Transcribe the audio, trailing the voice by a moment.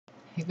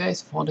Okay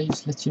guys, for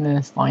just let you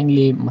know,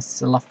 finally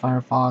Mozilla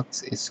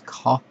Firefox is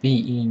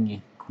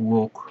copying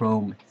Google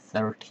Chrome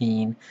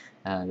 13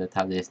 that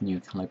have this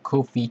new kind of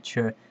cool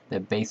feature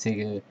that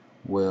basically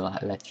will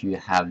let you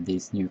have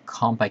this new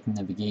compact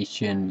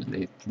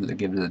navigation.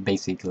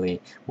 Basically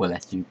will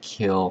let you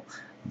kill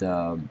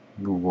the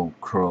Google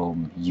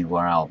Chrome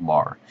URL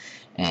bar,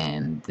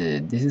 and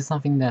this is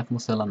something that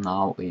Mozilla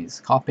now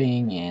is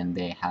copying, and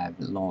they have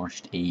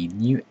launched a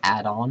new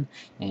add-on,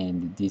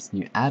 and this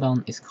new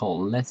add-on is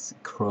called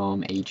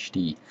LessChrome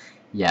HD.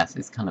 Yes,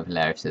 it's kind of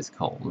hilarious. It's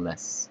called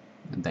less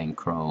than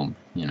Chrome,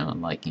 you know,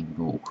 like in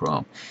Google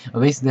Chrome.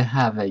 But basically they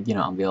have a, you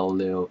know, unveiled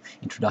little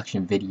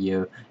introduction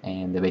video,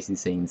 and they're basically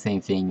saying the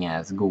same thing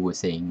as Google is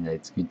saying, that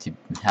it's good to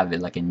have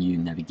it like a new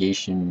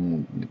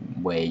navigation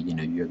way. You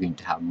know, you're going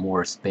to have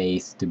more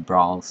space to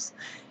browse.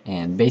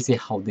 And basically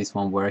how this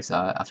one works,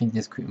 I think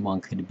this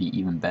one could be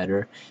even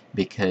better,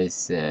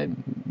 because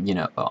you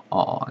know,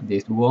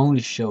 this will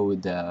only show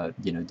the,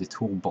 you know, the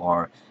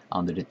toolbar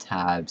under the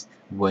tabs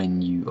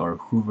when you are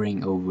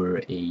hovering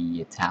over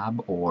a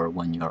tab, or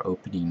when you are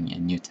opening a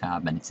new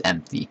tab and it's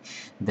empty.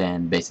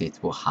 Then basically it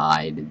will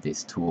hide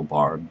this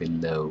toolbar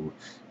below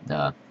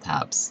the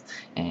tabs.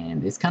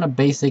 And it's kind of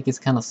basic, it's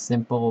kind of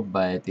simple,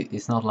 but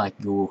it's not like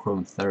Google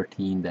Chrome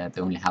 13 that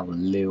only have a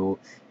little,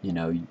 you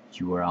know,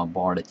 URL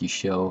bar that you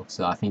show.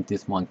 So I think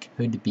this one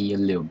could be a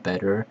little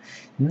better.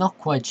 Not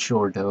quite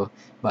sure though,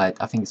 but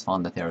I think it's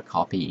fun that they're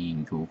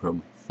copying Google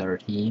Chrome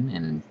 13,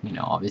 and you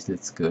know, obviously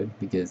it's good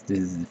because this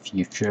is the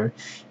future.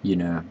 You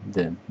know,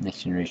 the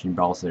next generation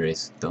browser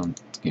is going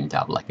to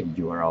have like a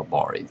URL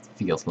bar. It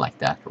feels like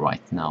that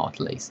right now, at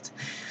least.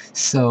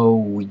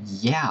 So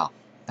yeah,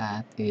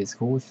 that is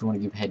cool. If you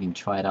want to go ahead and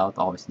try it out,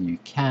 obviously you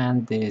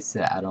can. This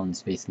add-on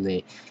is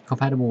basically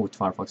compatible with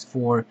Firefox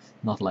 4,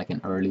 not like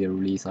an earlier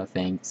release, I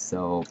think.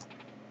 So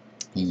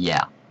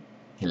yeah,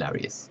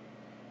 hilarious.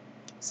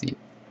 See you.